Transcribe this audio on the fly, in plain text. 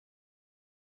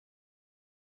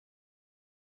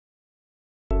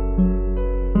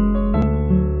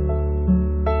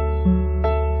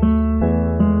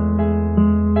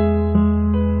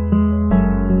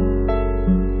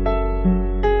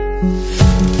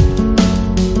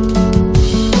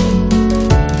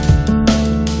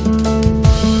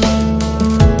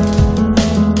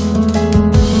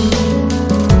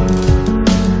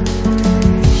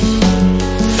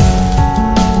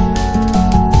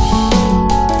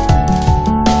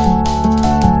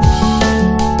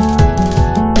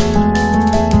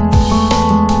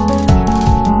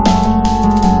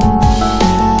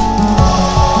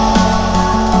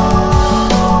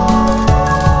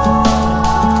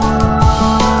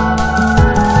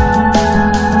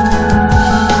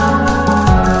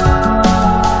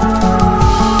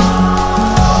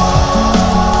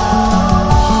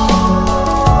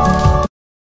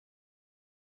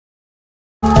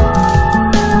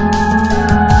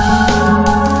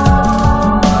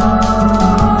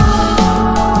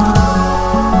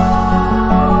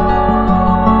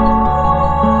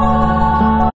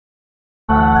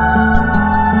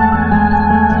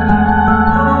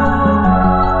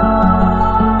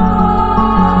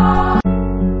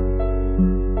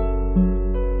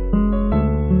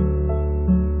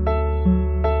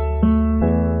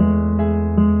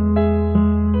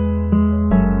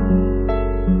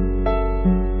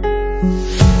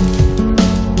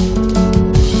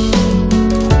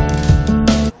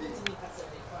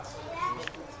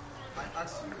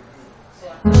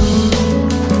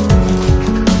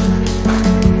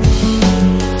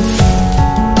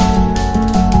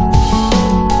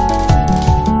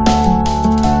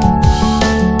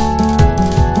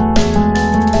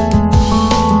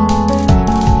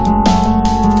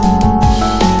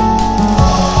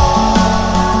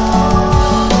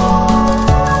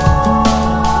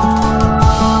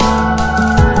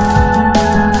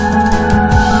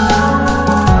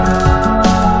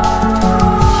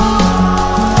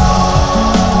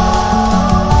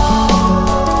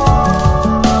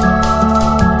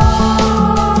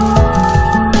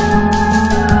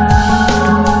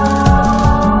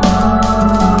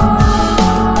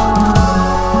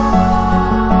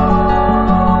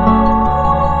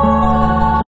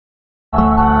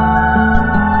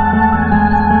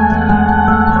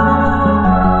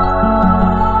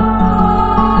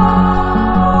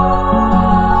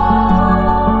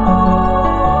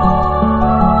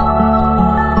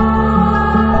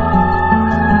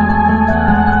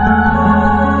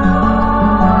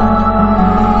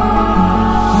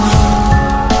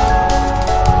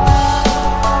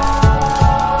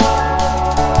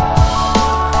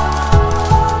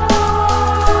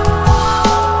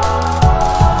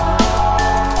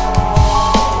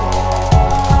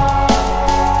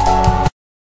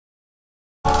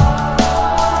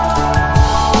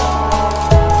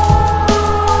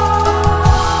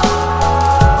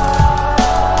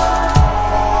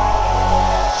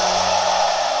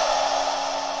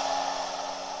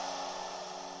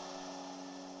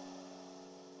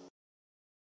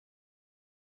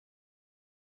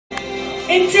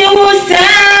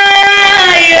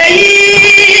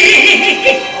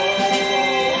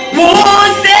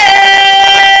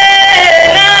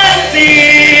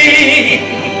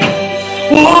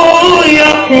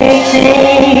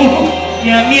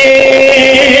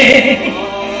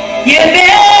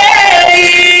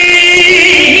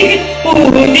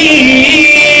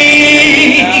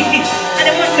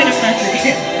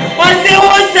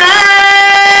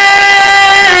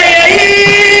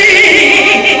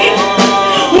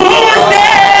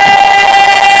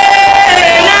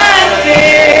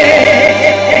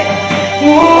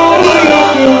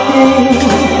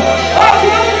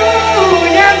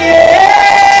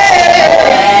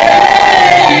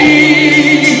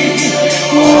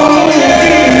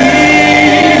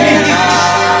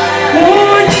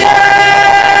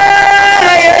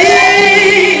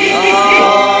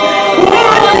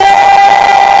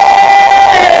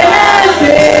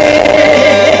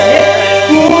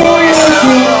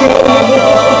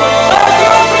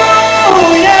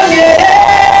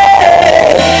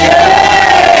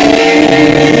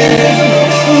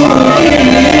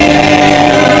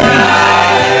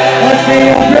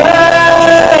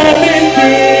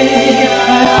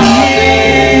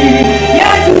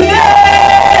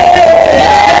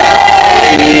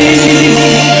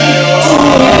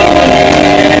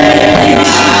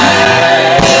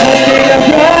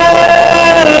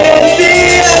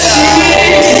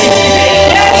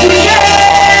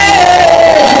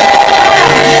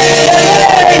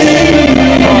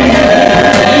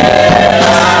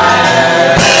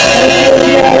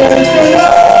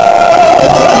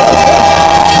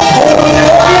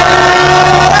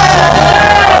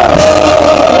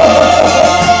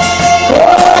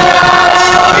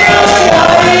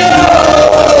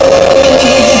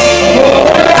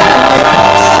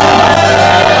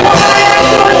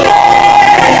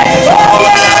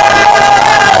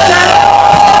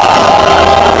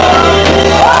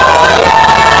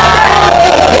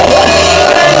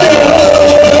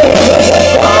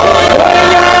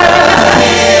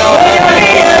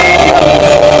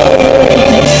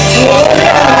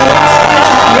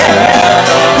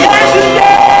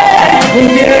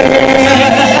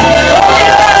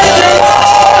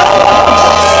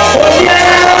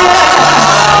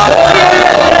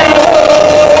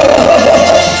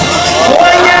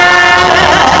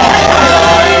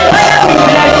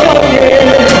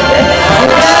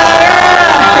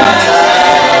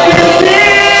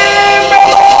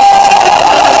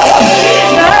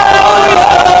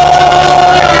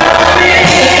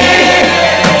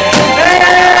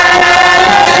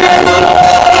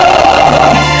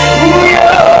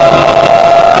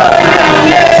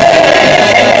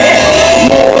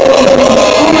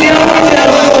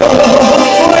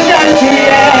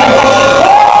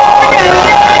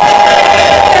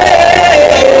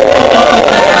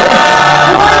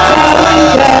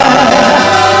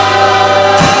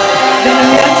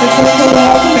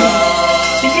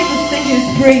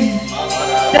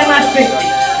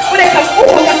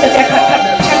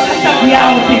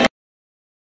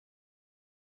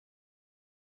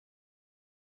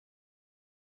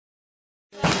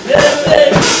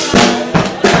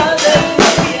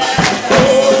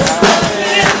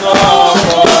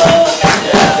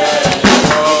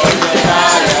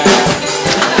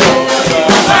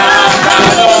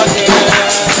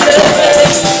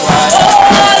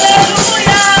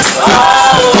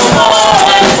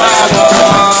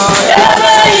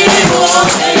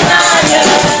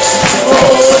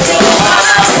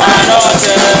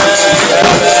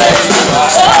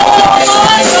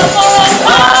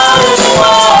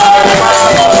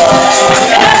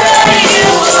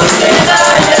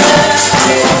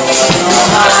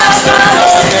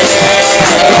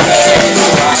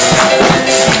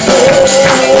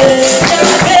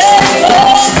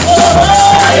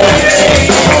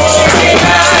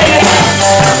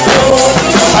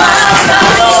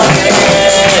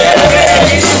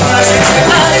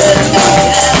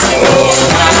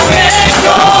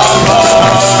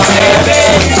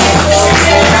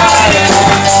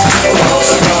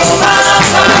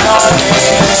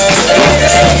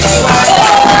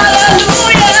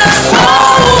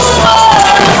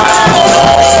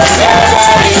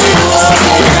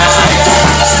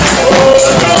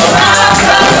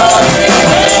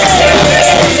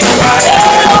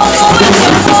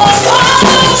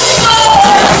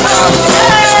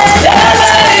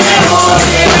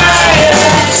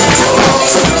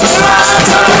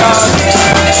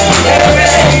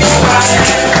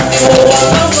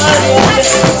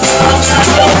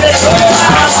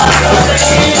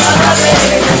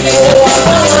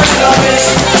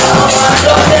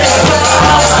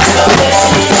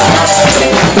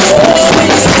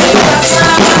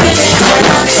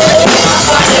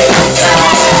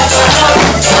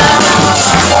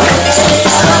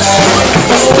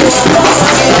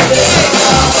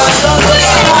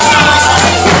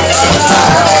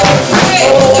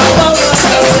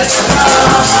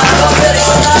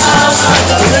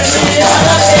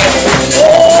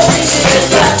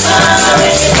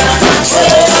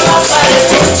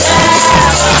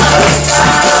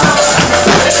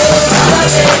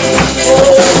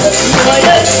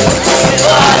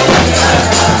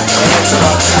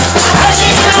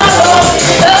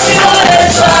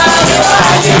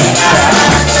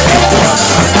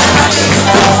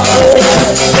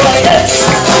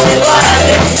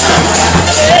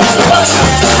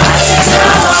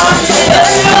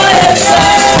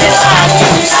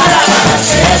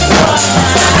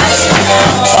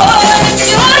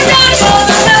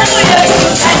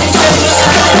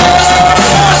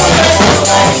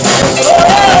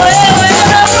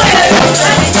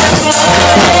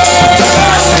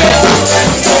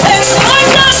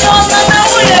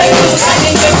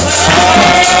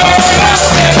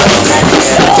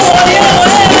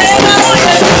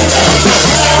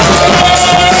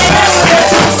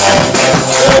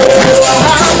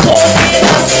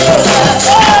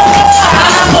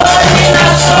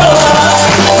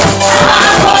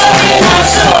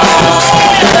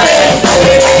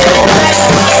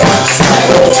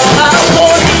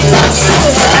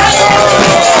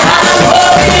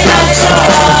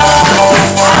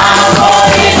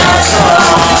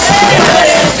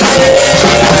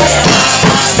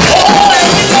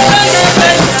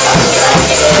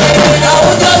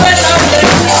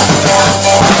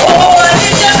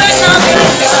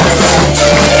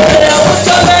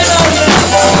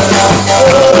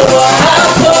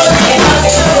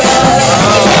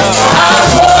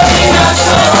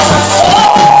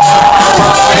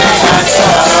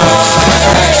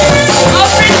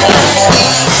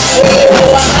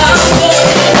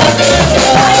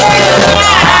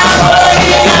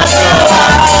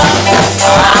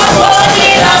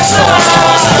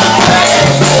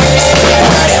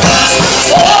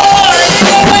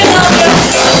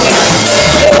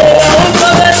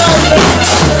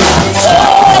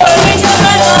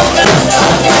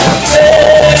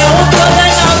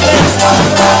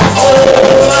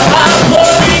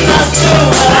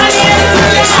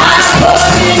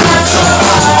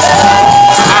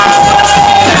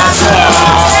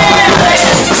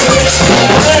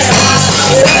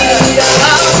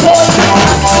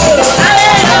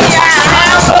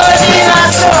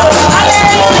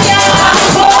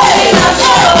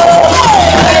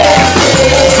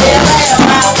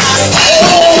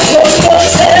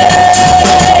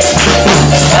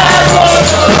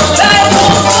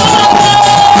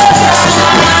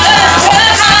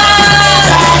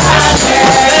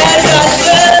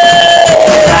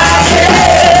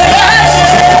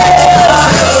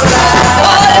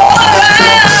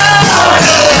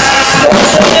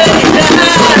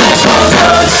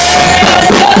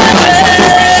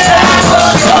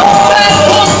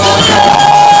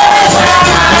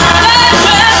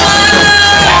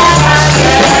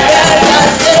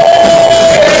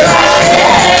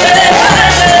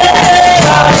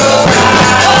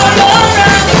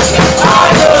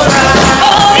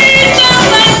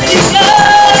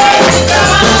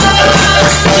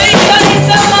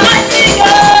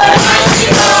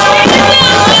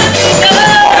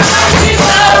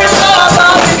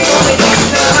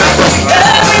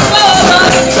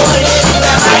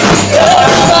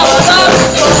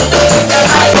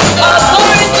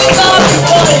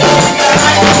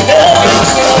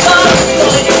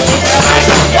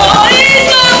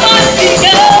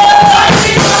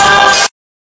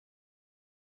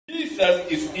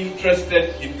Jesus is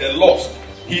interested in the lost.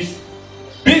 His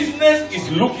business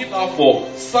is looking out for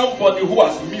somebody who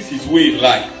has missed his way in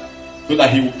life, so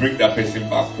that he will bring that person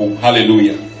back home.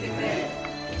 Hallelujah. Amen.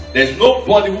 There's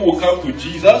nobody who will come to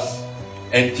Jesus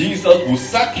and Jesus will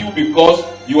sack you because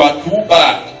you are too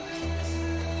bad.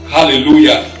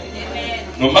 Hallelujah. Amen.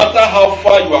 No matter how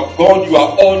far you have gone, you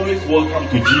are always welcome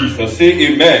to Jesus.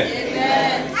 Say amen.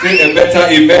 Amen. Say a better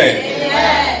amen. Amen.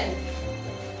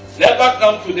 Never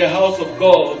come to the house of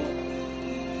God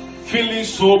feeling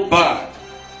so bad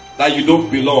that you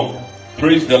don't belong.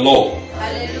 Praise the Lord.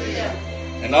 Hallelujah.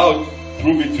 And I'll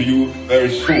prove it to you very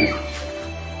soon.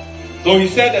 So he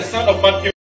said the Son of Man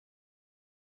came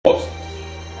first,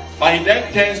 but he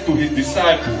then turns to his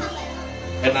disciples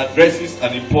and addresses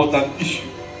an important issue.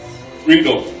 Read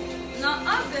on. Now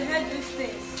as they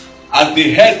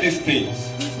heard these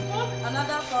things, he spoke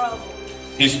another parable.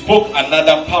 He spoke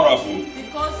another parable.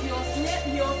 Because he was near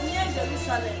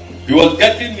Jerusalem. He was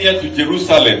getting near to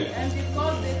Jerusalem. And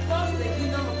because they thought the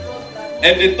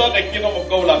kingdom of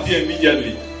God would appear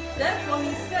immediately.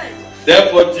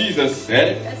 Therefore Jesus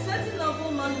said, a certain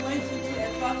nobleman went into a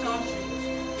far country.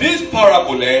 This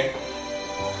parable,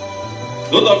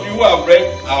 those of you who have read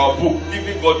our book,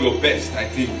 Giving God Your Best, I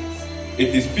think,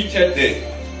 it is featured there.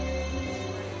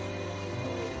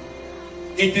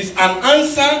 It is an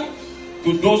answer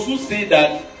to those who say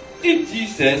that if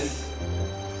Jesus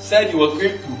said he was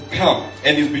going to come,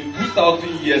 and it's been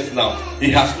 2,000 years now,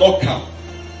 he has not come.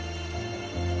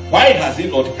 Why has he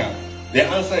not come? The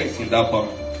answer is in that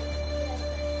parable.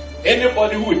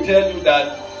 Anybody who will tell you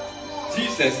that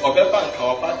Jesus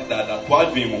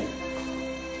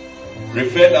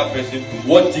refer that person to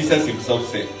what Jesus himself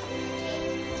said.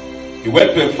 He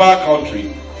went to a far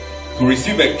country to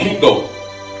receive a kingdom,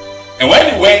 and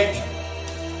when he went,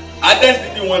 others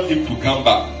didn't want him to come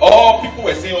back. All people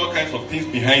were saying all kinds of things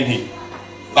behind him,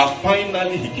 but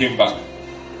finally he came back.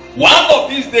 One of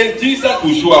these days Jesus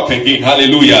will show up again.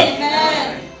 Hallelujah.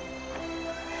 Amen.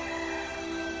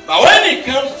 But when he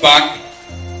comes back,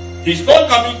 he's not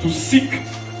coming to seek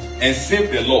and save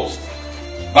the lost,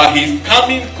 but he's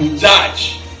coming to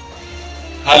judge.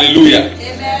 Hallelujah.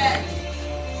 Amen.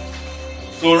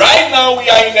 So right now we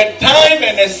are in a time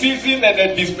and a season and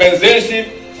a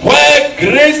dispensation where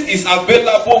grace is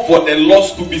available for the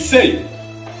lost to be saved.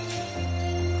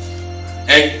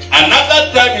 And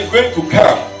another time is going to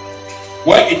come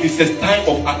where it is a time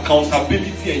of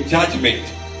accountability and judgment,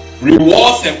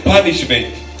 rewards and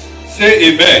punishment.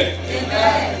 Say amen.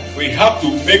 Amen. We have to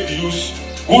make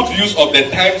good use of the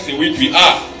times in which we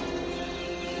are,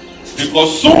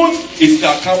 because soon it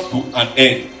shall come to an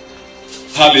end.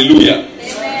 Hallelujah.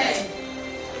 Amen.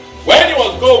 When he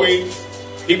was going,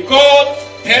 he called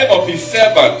 10 of his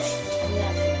servants.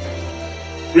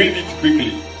 Read it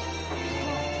quickly.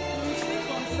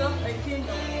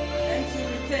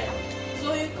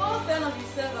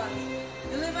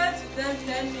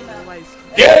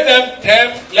 Gave them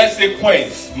 10, let's say,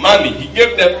 coins, money. He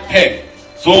gave them 10.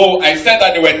 So I said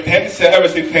that there were 10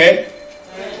 servants. 10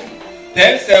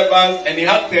 servants, and he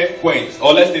had 10 coins,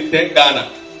 or let's say 10 Ghana.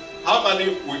 How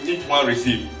many will each one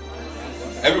receive?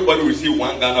 Everybody will receive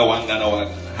 1 Ghana, 1 Ghana, 1.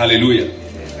 Hallelujah.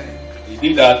 He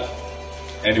did that,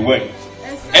 and he went.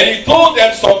 And he told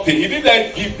them something. He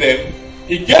didn't give them.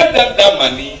 He gave them that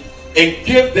money and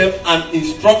gave them an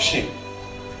instruction.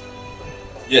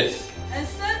 Yes.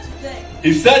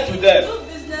 He said to them, do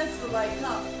business till I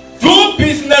come. Do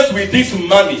business with this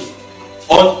money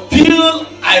until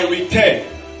I return.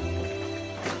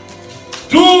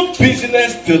 Do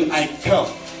business till I come.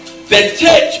 The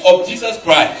Church of Jesus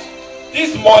Christ,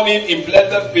 this morning in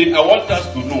blessed faith, I want us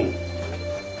to know.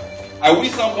 I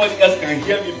wish somebody else can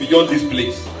hear me beyond this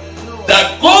place.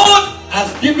 That God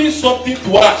has given something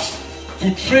to us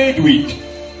to trade with,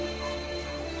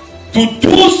 to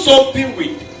do something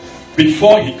with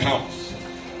before he comes.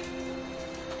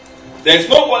 There's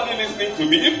nobody listening to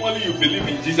me. If only you believe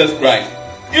in Jesus Christ.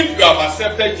 If you have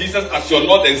accepted Jesus as your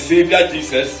Lord and Savior,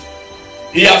 Jesus,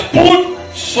 he has put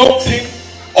something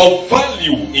of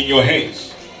value in your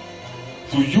hands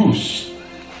to use,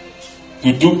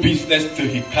 to do business till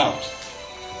he comes.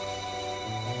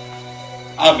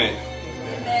 Amen.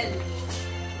 Amen.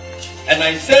 And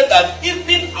I said that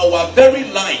even our very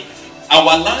life,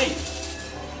 our life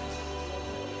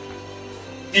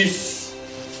is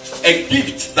a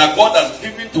gift that God has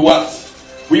given to us.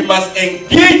 We must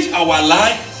engage our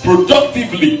life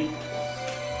productively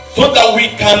so that we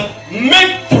can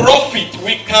make profit,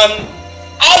 we can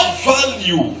add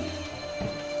value,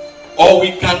 or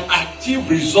we can achieve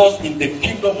results in the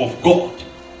kingdom of God.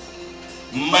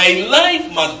 My life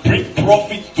must bring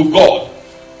profit to God.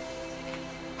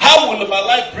 How will will my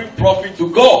life bring profit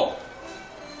to God?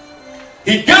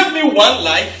 He gave me one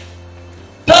life.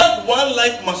 That one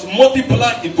life must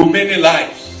multiply into many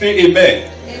lives. Say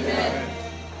amen. Amen.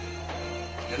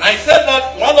 And I said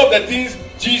that one of the things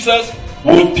Jesus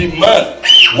will demand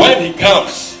when he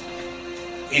comes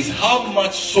is how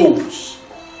much souls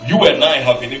you and I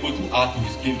have been able to add to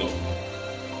his kingdom.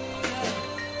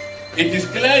 It is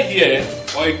clear here,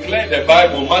 or it clear in the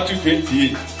Bible, Matthew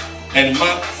 28 and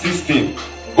Mark 16.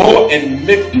 Go and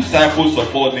make disciples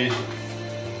of all nations,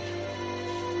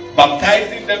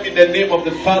 baptizing them in the name of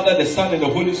the Father, the Son, and the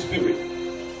Holy Spirit.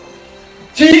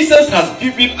 Jesus has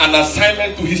given an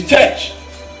assignment to his church.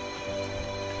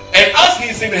 And as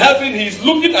he's in heaven, he's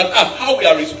looking at us, how we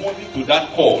are responding to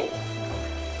that call.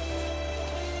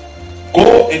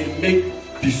 Go and make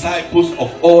disciples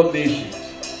of all nations,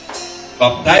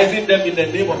 baptizing them in the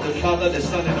name of the Father, the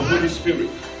Son, and the Holy Spirit.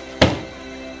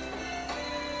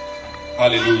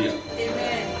 Hallelujah.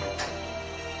 Amen.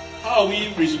 How are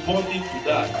we responding to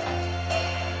that?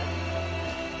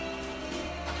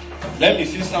 Let me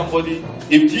see somebody.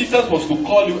 If Jesus was to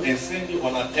call you and send you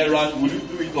on an errand, will you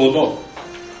do it or not?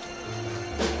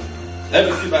 Let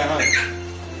me see my hand.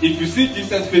 If you see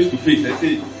Jesus face to face and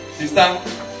say, sister,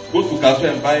 go to Castle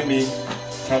and buy me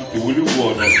something, will you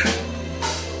go or not?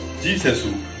 Jesus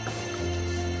will.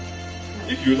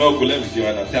 If you not go, let me see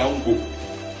your hand. Say, I won't go.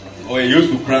 Or you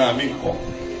used to cry, I mean, come.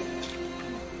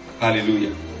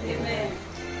 Hallelujah. Amen.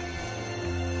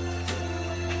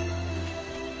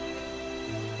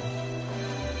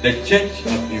 The church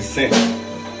has been sent.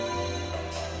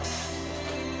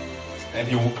 And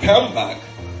he will come back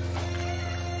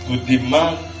to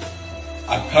demand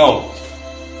account.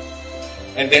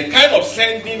 And the kind of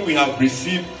sending we have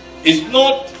received is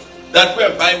not that we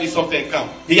are buying me something and come.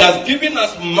 He has given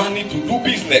us money to do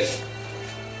business.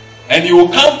 And he will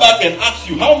come back and ask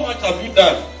you, how much have you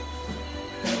done?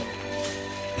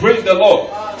 Praise the Lord.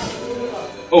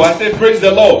 Oh, I say praise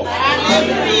the Lord.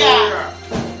 Hallelujah.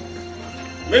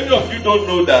 Many of you don't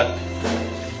know that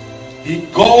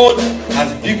God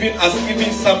has given us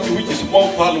even something which is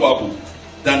more valuable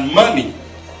than money.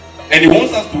 And he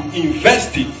wants us to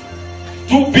invest it,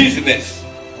 do business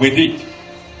with it.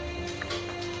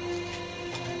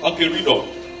 Okay, read on.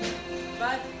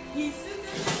 But he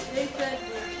hated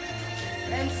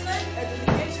him and sent a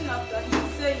delegation after him,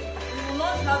 saying, we will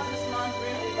not have this man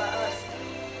reign over us.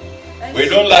 And We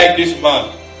don't like this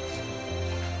man.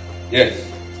 Yes.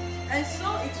 And so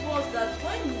it was that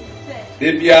when he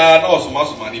returned, They are not so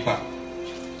much money.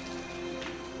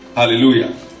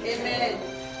 Hallelujah. Amen.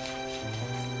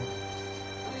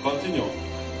 Continue.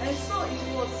 And so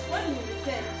it was when he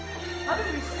returned,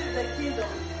 having received the kingdom,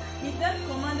 he then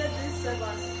commanded his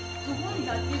servants, to whom he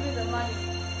had given the money,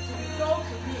 to be brought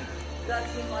to him, that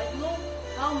he might know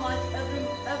how much every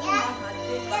man had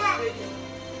gained by trading.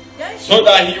 Then So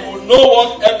that he will know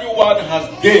what everyone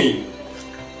has gained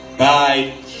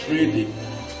by trading.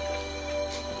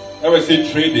 Let me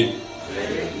say trading.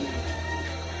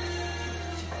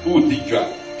 Who did that?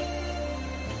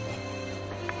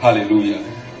 Hallelujah.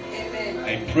 Amen.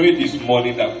 I pray this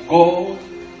morning that God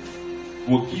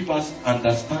will give us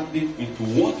understanding into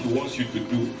what he wants you to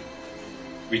do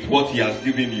with what he has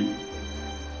given you.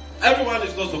 Everyone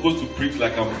is not supposed to preach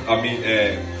like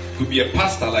to be a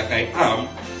pastor like I am.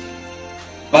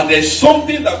 But there's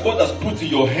something that God has put in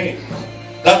your hands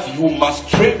that you must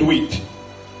trade with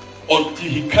until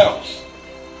he comes.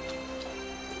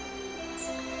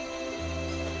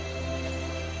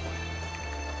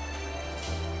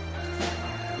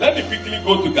 Let me quickly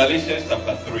go to Galatians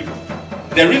chapter 3.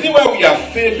 The reason why we are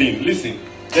failing, listen,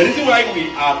 the reason why we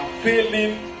are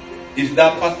failing is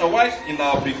that Pastor Wise in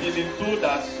our beginning told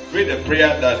us, prayed a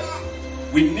prayer that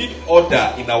we need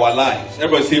order in our lives.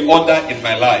 Everybody say, order in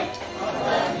my life.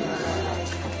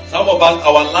 Some of us,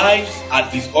 our lives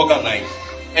are disorganized.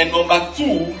 And number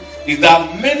two is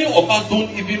that many of us don't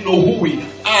even know who we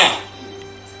are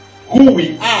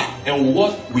and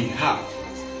what we have.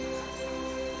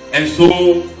 And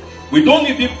so we don't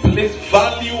even place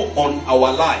value on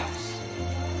our lives.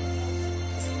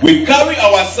 We carry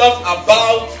ourselves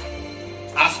about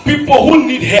as people who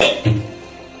need help.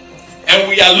 And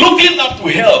we are looking up to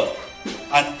help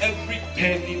at every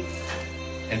turning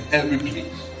and every place.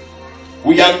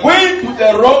 We are going to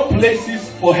the wrong places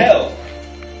for help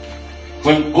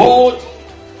when God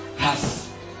has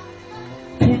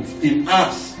put in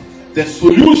us the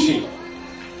solution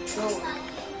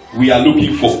we are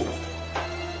looking for.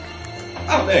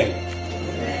 Amen.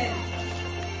 Amen.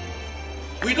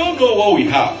 We don't know what we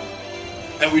have,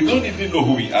 and we don't even know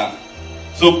who we are.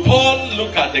 So Paul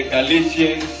looked at the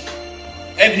Galatians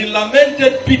and he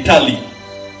lamented bitterly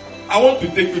I want to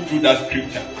take you through that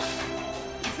scripture.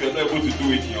 If you're not able to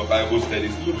do it in your Bible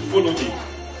studies, follow me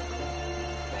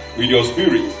with your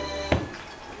spirit.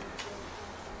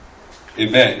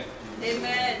 Amen.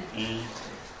 Amen.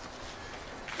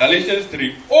 Galatians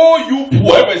 3. Oh, you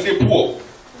poor. Everybody say poor.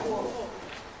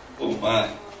 Oh my.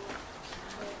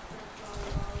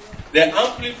 The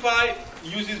Amplified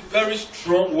uses very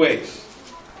strong words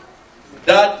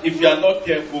that if you are not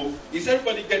careful, is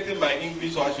everybody getting my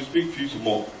English or I should speak to you some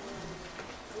more?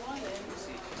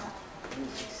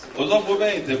 Also, for my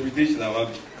interpretation,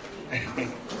 everybody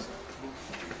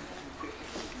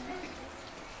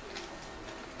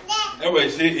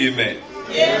say amen.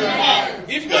 Amen.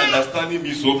 If you are understanding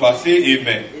me so far, say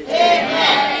amen.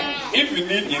 Amen. If you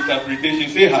need interpretation,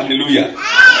 say hallelujah.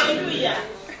 Hallelujah.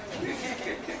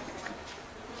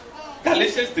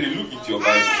 Galatians 3, look into your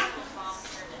Bible.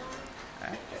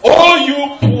 Oh,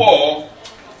 you poor.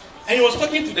 And he was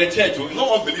talking to the church,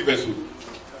 not unbelievers.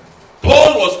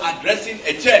 Paul was addressing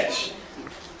a church.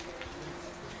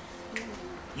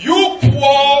 You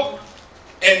poor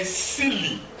and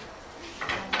silly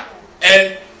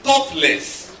and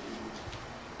thoughtless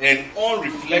and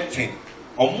unreflecting.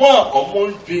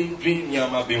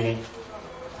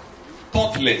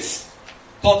 Thoughtless,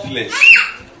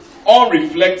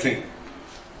 unreflecting,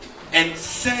 and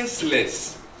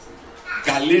senseless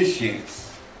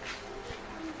Galatians,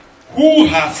 who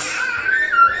has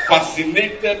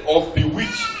fascinated or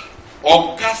bewitched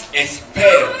or cast a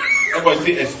spell. Everybody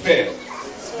say a spell.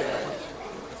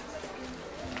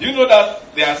 Do you know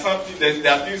that there are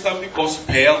something called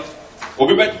spell? Or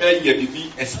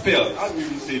maybe a spell. How do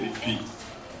you say the tree?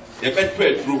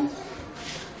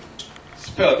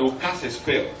 Spell, they will cast a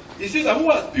spell. He says that who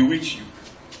has bewitched you?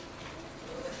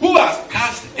 Who has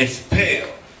cast a spell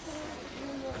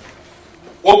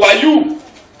over you?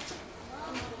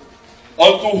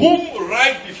 Unto whom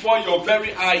right before your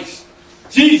very eyes,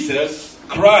 Jesus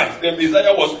Christ, the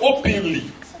Messiah, was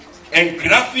openly and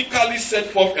graphically set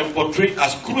forth and portrayed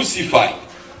as crucified.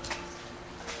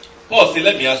 Paul said,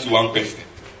 let me ask you one question.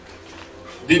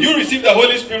 Did you receive the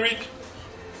Holy Spirit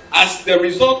as the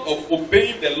result of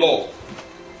obeying the law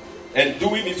and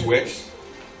doing its works?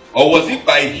 Or was it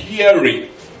by hearing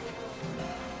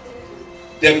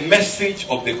the message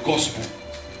of the gospel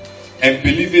and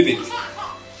believing it?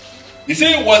 He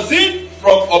said, was it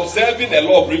from observing the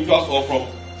law of rituals or from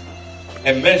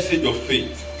a message of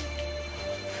faith?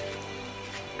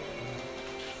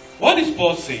 What is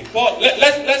Paul saying? Paul,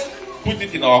 let's put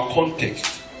it in our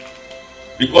context.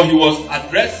 Because he was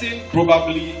addressing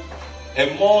probably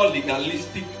a more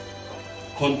legalistic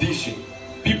condition.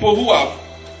 People who have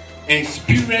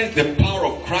experienced the power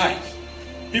of Christ.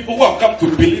 People who have come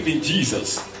to believe in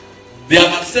Jesus. They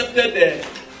have accepted the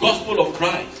gospel of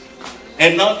Christ.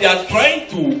 And now they are trying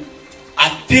to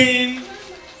attain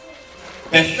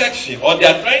perfection. Or they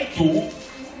are trying to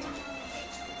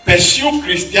pursue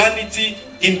Christianity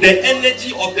in the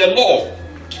energy of the law.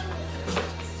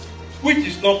 Which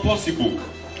is not possible.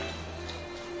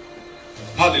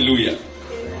 Hallelujah.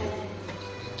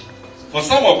 For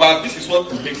some of us, this is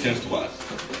what will make sense to us.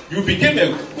 You became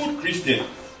a good Christian.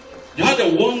 You had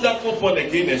a wonderful born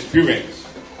again experience.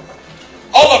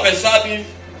 All of a sudden,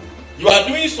 you are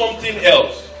doing something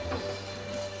else.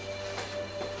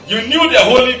 You knew the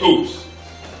Holy Ghost.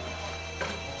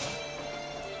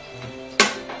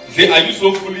 You say, are you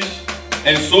so foolish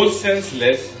and so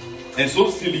senseless and so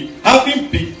silly? Having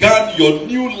begun your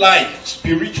new life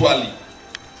spiritually.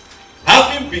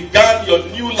 Having begun your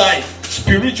new life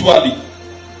spiritually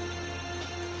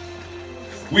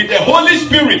with the Holy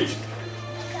Spirit,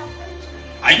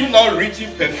 are you now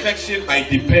reaching perfection by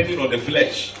depending on the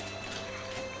flesh?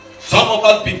 Some of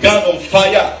us began on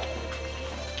fire.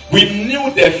 We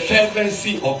knew the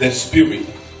fervency of the Spirit.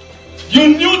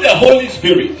 You knew the Holy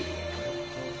Spirit.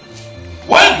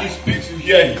 When He speaks, you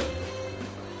hear Him.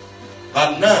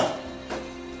 But now,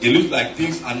 it looks like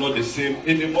things are not the same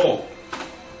anymore.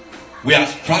 We are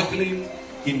struggling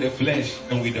in the flesh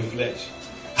and with the flesh.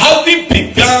 Having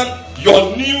begun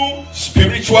your new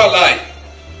spiritual life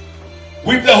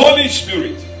with the Holy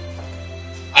Spirit,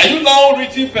 are you now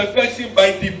reaching perfection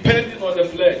by depending on the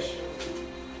flesh?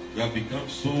 You have become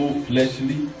so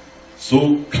fleshly,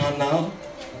 so carnal,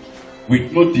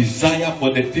 with no desire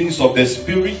for the things of the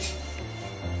Spirit.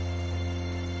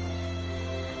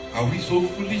 Are we so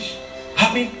foolish?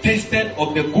 Having tasted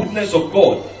of the goodness of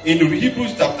God. In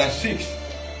Hebrews chapter 6,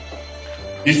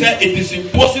 he said it is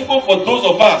impossible for those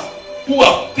of us who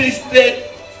have tasted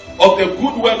of the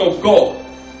good word of God,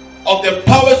 of the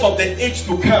powers of the age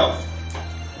to come.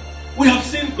 We have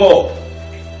seen God.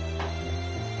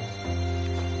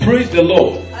 Praise the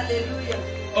Lord. Hallelujah.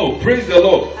 Oh, praise the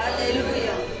Lord.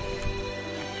 Hallelujah.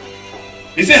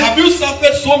 He said, have you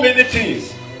suffered so many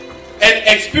things and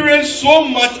experienced so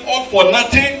much all for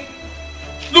nothing?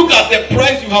 Look at the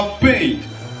price you have paid.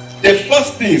 The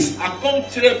first things.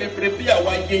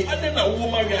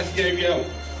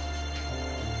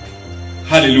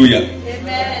 Hallelujah.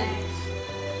 Amen.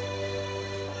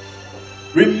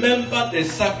 Remember the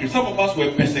sacrifice. Some of us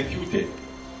were persecuted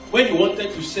when you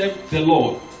wanted to serve the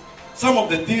Lord. Some of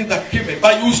the things that came in,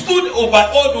 but you stood over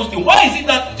all those things. Why is it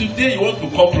that today you want to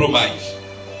compromise?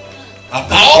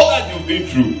 After all that you've been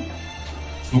through,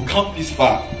 to come this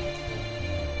far.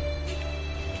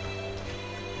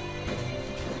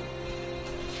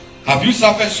 Have you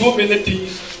suffered so many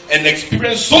things and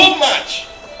experienced so much,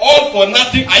 all for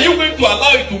nothing? Are you going to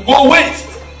allow it to go waste?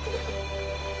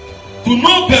 To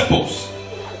no purpose.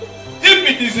 If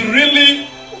it is really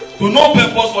to no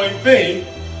purpose or in vain,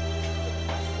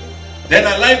 then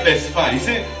I like verse 5. He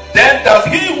said, then does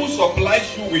he who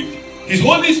supplies you with his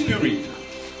Holy Spirit,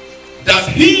 does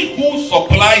he who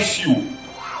supplies you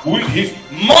with his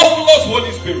marvelous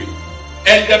Holy Spirit,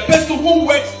 and the person who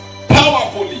works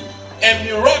powerfully and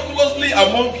miraculously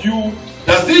among you,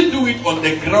 does he do it on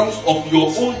the grounds of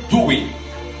your own doing?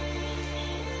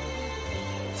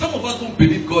 Some of us don't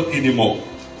believe God anymore.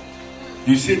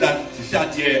 You say that,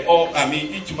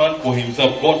 each man for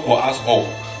himself, God for us all.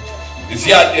 You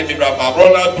see, my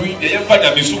brother doing the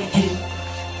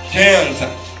chance.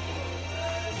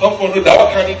 Some for the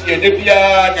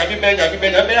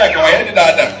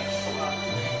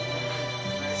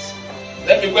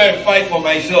let me go and fight for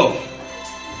myself.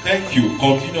 Thank you.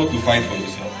 Continue to fight for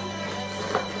yourself.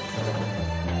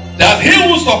 That he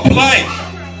who supplies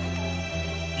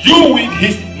you with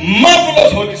his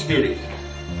marvelous Holy Spirit,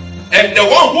 and the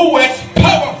one who works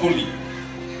powerfully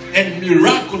and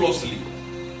miraculously.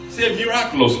 Say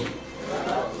miraculously.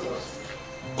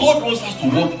 God wants us to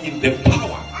walk in the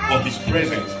power of his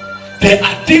presence. There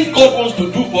are things God wants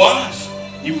to do for us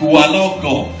if we allow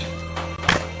God.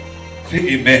 Say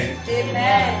amen.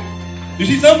 Amen. You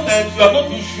see, sometimes you are not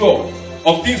too sure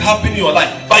of things happening in your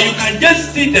life, but you can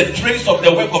just see the trace of the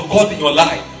work of God in your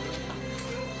life.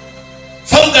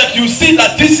 Sometimes you see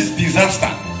that this is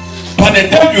disaster, but the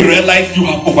time you realize you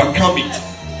have overcome it,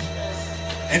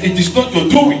 and it is not your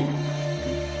doing.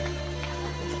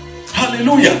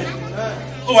 Hallelujah.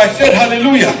 Oh, I said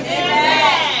hallelujah.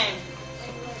 Amen.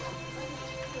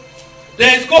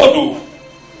 There is God, though,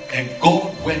 and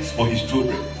God works for his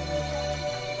children.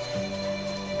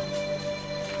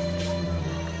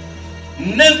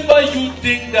 Never you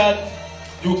think that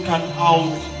you can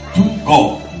outdo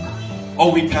God,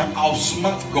 or we can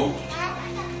outsmart God,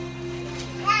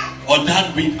 or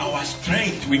that with our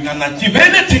strength we can achieve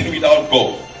anything without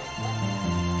God.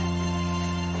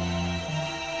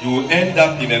 You will end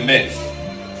up in a mess.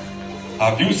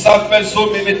 Have you suffered so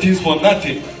many things for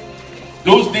nothing?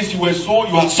 Those days you had so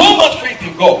much faith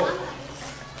in God.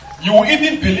 You will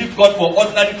even believe God for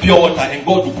ordinary pure water, and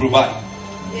God will provide.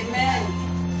 Amen.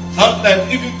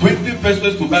 Sometimes even 20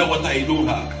 pesos to buy water you don't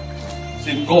have.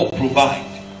 Say God provide,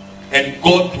 and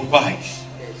God provides.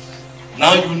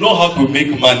 Now you know how to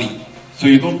make money, so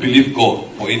you don't believe God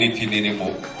for anything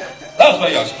anymore. That's why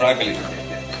you are struggling.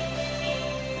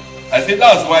 I said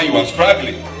that's why you are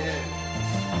struggling.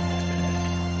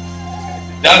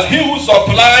 Does he who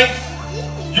supplies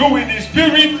you with the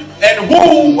Spirit and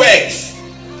who works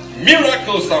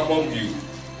miracles among you,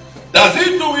 does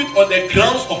he do it on the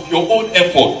grounds of your own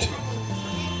effort?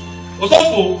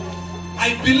 Also,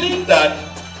 I believe that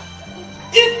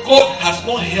if God has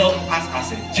not helped us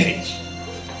as a church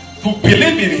to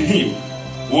believe in him,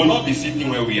 we will not be sitting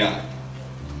where we are.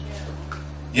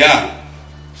 Yeah.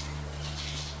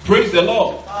 Praise the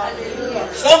Lord. Hallelujah.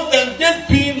 Sometimes just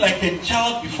being like a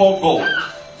child before God,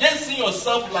 just see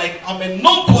yourself like I'm a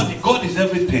nobody, God is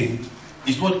everything,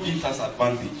 is what gives us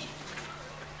advantage.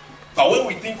 But when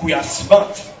we think we are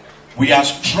smart, we are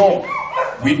strong,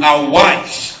 we are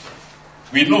wise,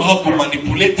 we know how to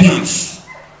manipulate things,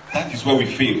 that is where we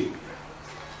fail.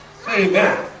 Say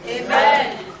amen.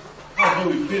 Amen. That's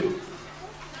where we fail.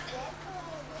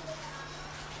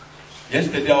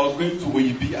 Yesterday I was going to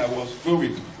OEB. I was going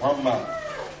with one man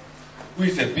who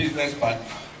is a business partner.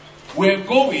 We're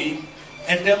going,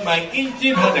 and then my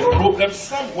engine had a problem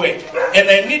somewhere, and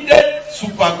I needed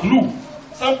super glue.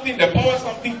 Something, the power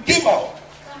something came out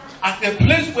at a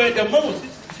place where the man was.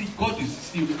 See, God is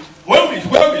still. When we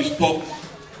stopped,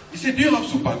 he said, "Do you have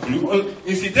super glue?"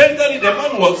 Incidentally, the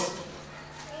man was.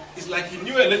 It's like he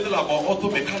knew a little about auto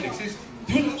mechanics. He says,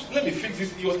 "Let me fix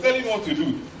this." He was telling me what to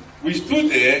do. We stood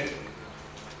there.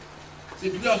 He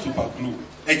said, "Do you have super glue?"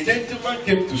 a gentleman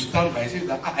came to stand by and said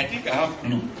that I think I have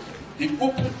glue. He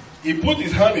put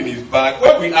his hand in his bag.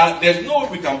 Where we are, there's no way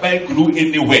we can buy glue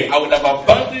anywhere. I would have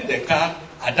abandoned the car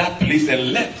at that place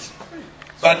and left.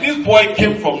 But this boy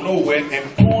came from nowhere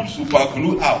and pulled super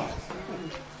glue out.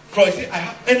 So I said, I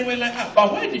have anywhere like that.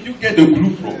 But where did you get the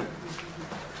glue from?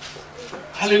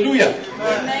 Hallelujah.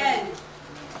 Amen.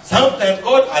 Sometimes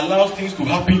God allows things to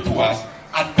happen to us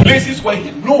at places where He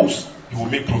knows He will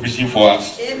make provision for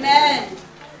us. Amen.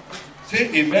 Say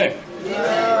amen.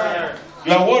 Amen.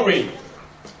 You are worrying.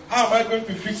 How am I going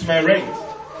to fix my rent?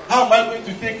 How am I going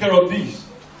to take care of this?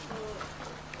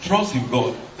 Trust in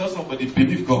God. Tell somebody,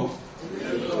 believe God.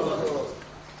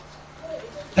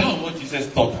 That's what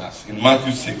Jesus taught us in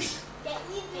Matthew 6.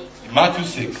 In Matthew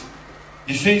 6,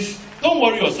 He says, don't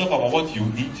worry yourself about what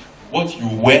you eat, what you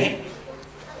wear.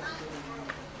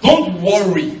 Don't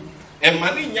worry. And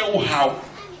money how.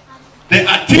 There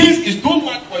are things is too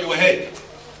much for your head.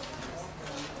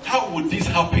 How would this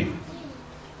happen?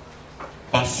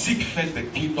 But seek first the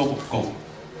kingdom of God.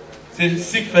 Say,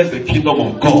 seek first the kingdom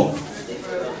of God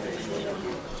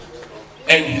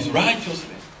and His righteousness.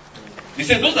 He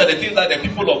said, those are the things that the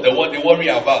people of the world, they worry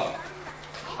about.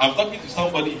 I'm talking to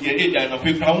somebody here.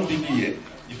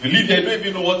 If you live here, you don't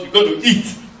even know what you're going to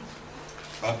eat.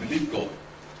 But believe God.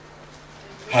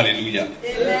 Hallelujah.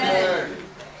 Amen.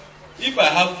 If I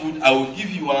have food, I will give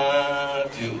you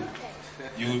until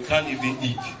you can't even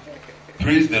eat.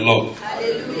 Praise the Lord.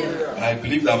 Hallelujah. I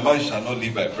believe that man shall not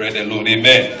live by bread alone.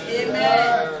 Amen.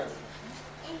 Amen.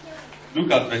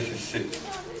 Look at verses 6.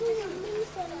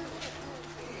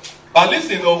 But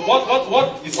listen,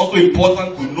 what is also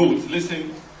important to note,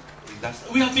 listen, is that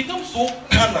we have become so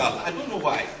carnal. I don't know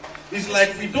why. It's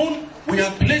like we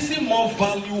are placing more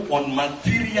value on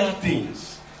material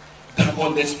things than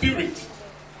on the spirit.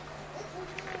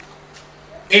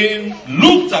 In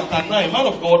Luke chapter 9, man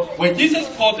of God, when Jesus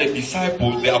called the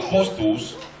disciples, the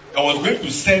apostles, and was going to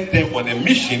send them on a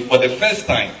mission for the first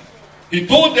time, He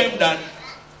told them that,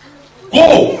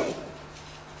 go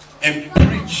and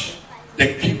preach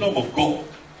the kingdom of God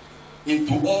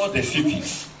into all the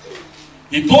cities.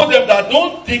 He told them that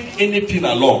don't take anything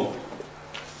along.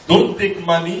 Don't take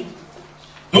money.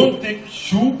 Don't take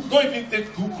shoe. Don't even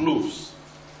take 2 clothes.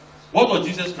 What was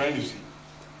Jesus trying to say?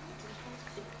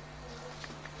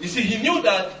 You see, He knew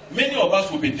that many of us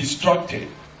will be distracted.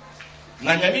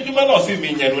 How can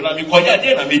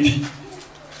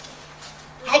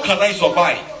I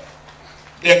survive?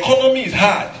 The economy is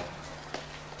hard.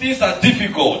 Things are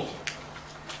difficult.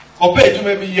 Compared to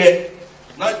maybe yet.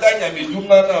 Not that I may do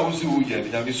now, who's who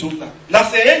yet. I may soon.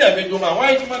 Last day, I may do my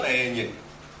wife, man,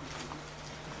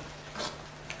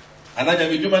 and I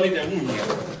may do money than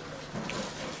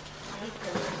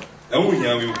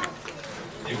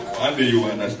one day you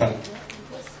understand.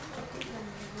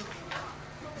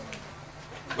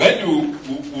 When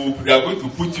they are going to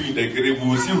put you in the grave, we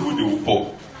will see who they will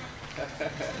pour.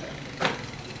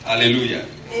 Hallelujah.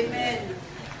 Amen.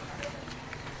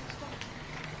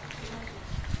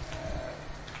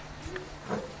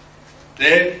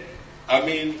 Then, I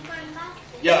wanted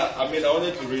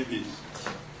to read this.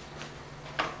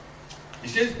 He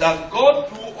says that God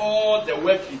do all the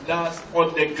work He does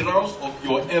on the grounds of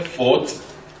your effort,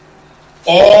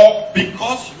 or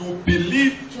because you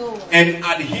believe and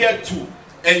adhere to,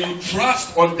 and you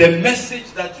trust on the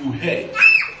message that you heard.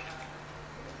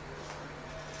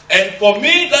 And for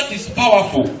me, that is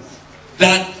powerful.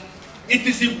 That it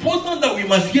is important that we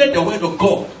must hear the word of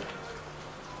God.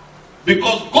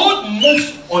 Because God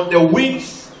moves on the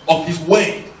wings of His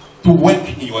word to work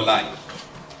in your life.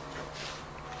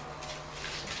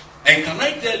 And can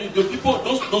I tell you, the people,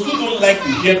 those who don't like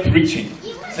to hear preaching,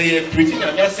 say preaching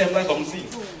and just say something.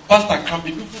 Pastor can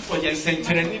be people for your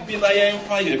century, be like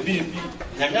fire, be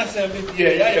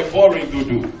boring to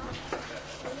do.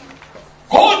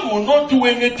 God will not do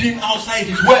anything outside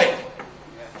His word.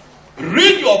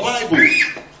 Read your Bible.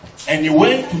 And He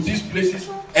went to these places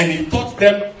and He taught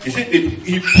them. He said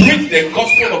He preached the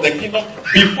gospel of the kingdom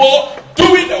before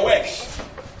doing the works.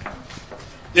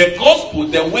 The gospel,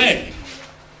 the word,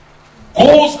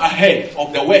 goes ahead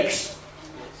of the works.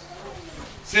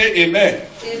 Say amen.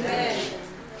 Amen.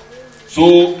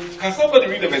 So, can somebody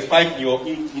read the verse 5 in your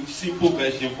in simple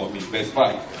version for me? Verse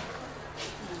 5.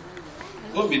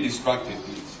 Don't be distracted,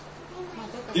 please.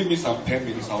 Give me some 10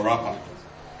 minutes, I'll wrap up.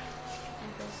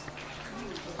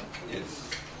 Yes.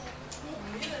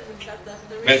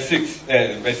 Verse 6,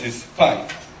 verses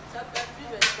 5. Chapter 3,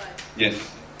 verse 5. Yes.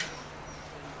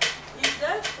 He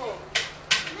therefore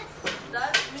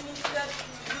that ministers to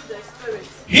you the Spirit,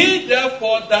 He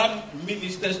therefore that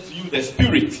ministers to you the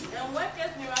Spirit. and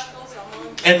worketh miracles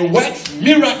among and works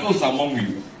miracles among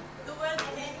you. Doeth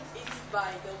it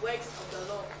by the works of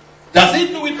the law, Does he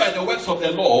do it by the works of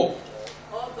the law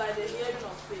or by the hearing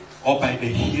of faith? or by the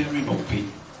hearing of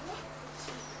faith?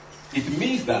 It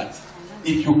means that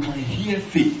if you can hear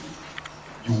faith,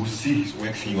 you will see his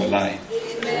works in your life.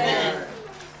 Amen.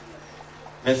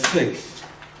 Verse 6.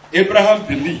 Abraham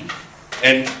believed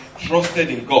and trusted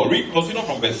in God. Read, continue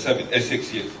from verse 6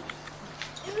 here.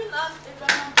 Even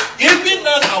Even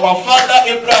as our father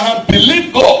Abraham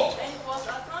believed God, and it was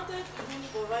accounted to him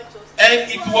for righteousness,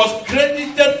 and it was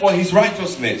credited for his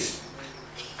righteousness.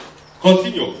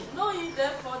 Continue. know ye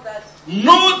therefore that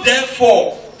Know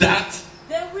therefore that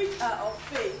they which are of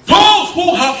faith, those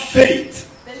who have faith,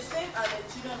 the same are the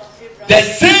children of Abraham. the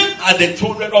same are the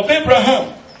children of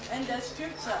Abraham. And the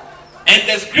scripture, And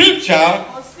the scripture,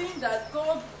 foreseeing that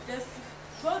God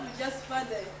will justify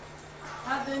the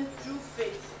hardened through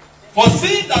faith.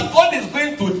 foreseeing that God is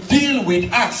going to deal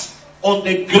with us on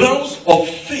the grounds of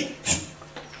faith,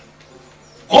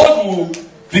 God will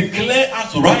declare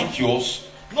us righteous,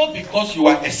 not because you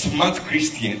are a smart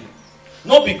Christian,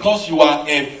 not because you are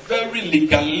a very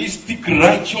legalistic,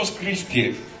 righteous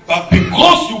Christian, but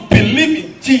because you believe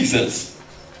in Jesus.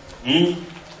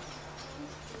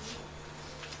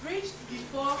 Preached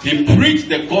before He preached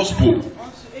the gospel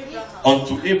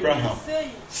unto Abraham,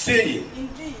 saying,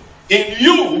 indeed, in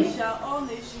you shall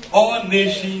all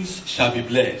nations shall be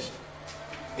blessed.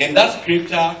 In that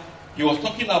scripture, he was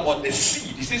talking about the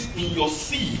seed. He says, in your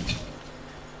seed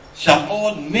shall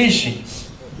all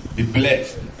nations be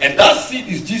blessed. And that seed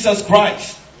is Jesus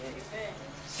Christ.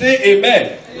 Say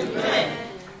amen. Amen.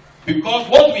 Because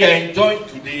what we are enjoying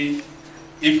today,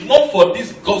 if not for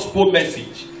this gospel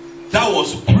message that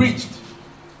was preached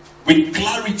with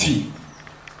clarity,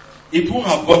 it won't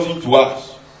have gotten to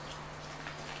us.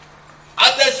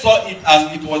 Others saw it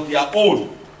as it was their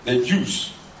own, the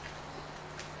Jews.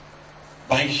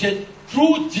 But he said,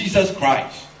 through Jesus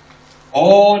Christ,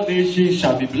 all nations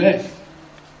shall be blessed.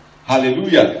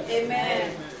 Hallelujah.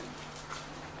 Amen.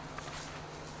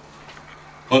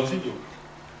 Continue.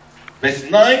 Verse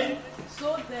 9.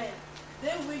 So then, they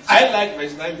which I like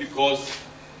verse 9 because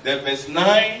the verse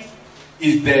 9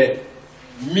 is the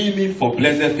meaning for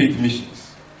Blessed Faith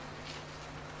Missions.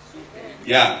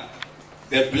 Yeah.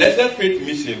 The Blessed Faith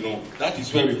Mission, no, that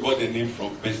is where we got the name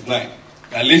from. Verse 9.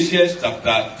 Galatians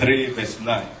chapter 3, verse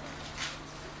 9.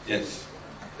 Yes.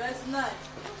 verse 9.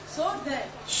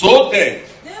 So then,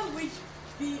 they which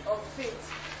be of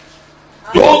faith,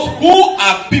 are those blessed. who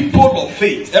are people of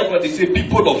faith, everybody say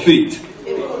people of faith,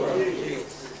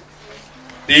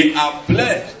 they are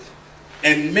blessed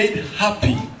and made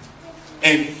happy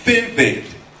and favored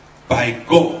by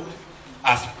God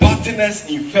as partners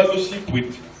in fellowship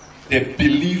with the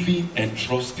believing and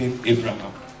trusting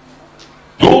Abraham.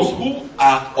 Those who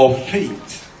are of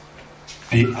faith,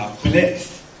 they are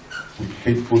blessed with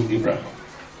faithful Abraham.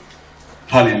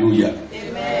 Hallelujah.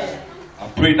 Amen. I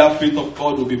pray that faith of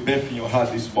God will be birthed in your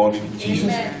heart this morning in Jesus'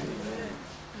 Amen. name.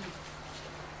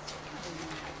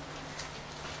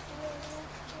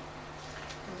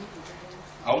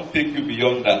 I won't take you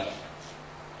beyond that.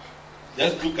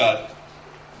 Just look at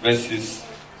verses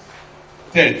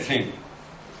 13.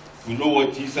 You know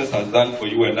what Jesus has done for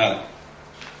you and I.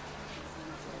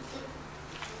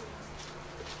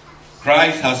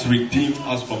 Christ has redeemed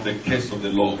us from the curse of the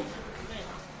law,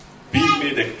 being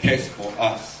made a curse for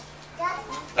us,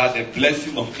 that the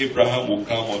blessing of Abraham will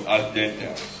come on us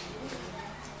Gentiles,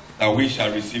 that we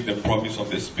shall receive the promise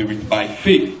of the Spirit by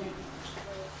faith.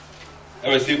 I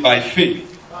will say by faith.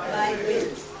 By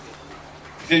faith.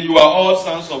 He said, you are all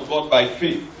sons of God by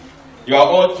faith. You are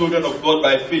all children of God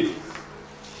by faith.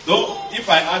 So, if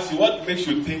I ask you, what makes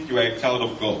you think you are a child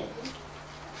of God?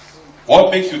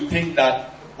 What makes you think that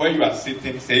when you are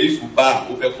sitting, say, you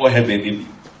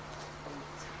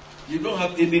don't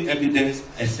have any evidence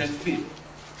except faith?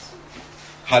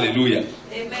 Hallelujah.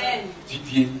 Amen.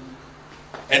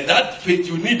 And that faith,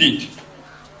 you need it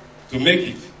to make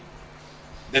it.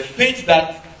 The faith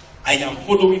that I am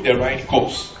following the right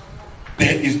course.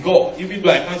 There is God, even though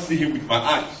I can't see him with my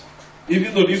eyes.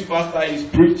 Even though this pastor is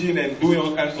preaching and doing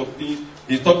all kinds of things,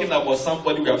 he's talking about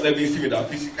somebody we have never seen with our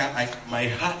physical eyes. My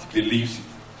heart believes it.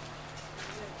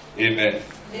 Amen.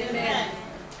 Amen.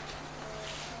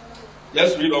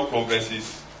 Let's read on from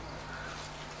verses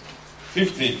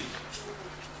 15.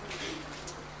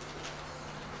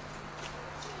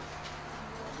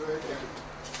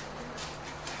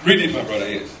 Read it, my brother,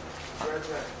 yes.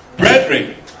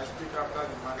 Brethren,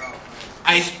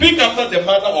 I speak after the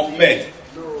manner of men.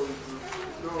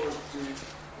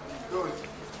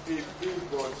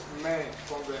 If but men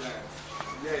covenant,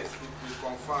 yes, it will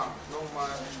confirm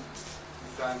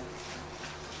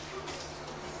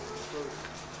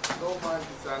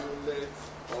is annulled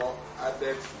or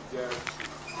added to them.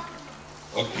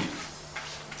 Okay.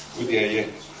 Good idea.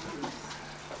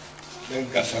 Then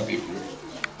Hebrews.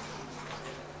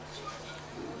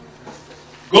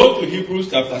 Go to Hebrews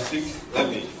chapter 6. Let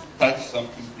me touch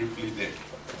something briefly there.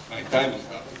 My time is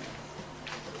up.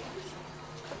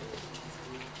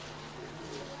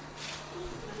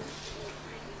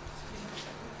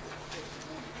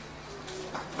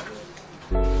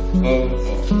 Oh.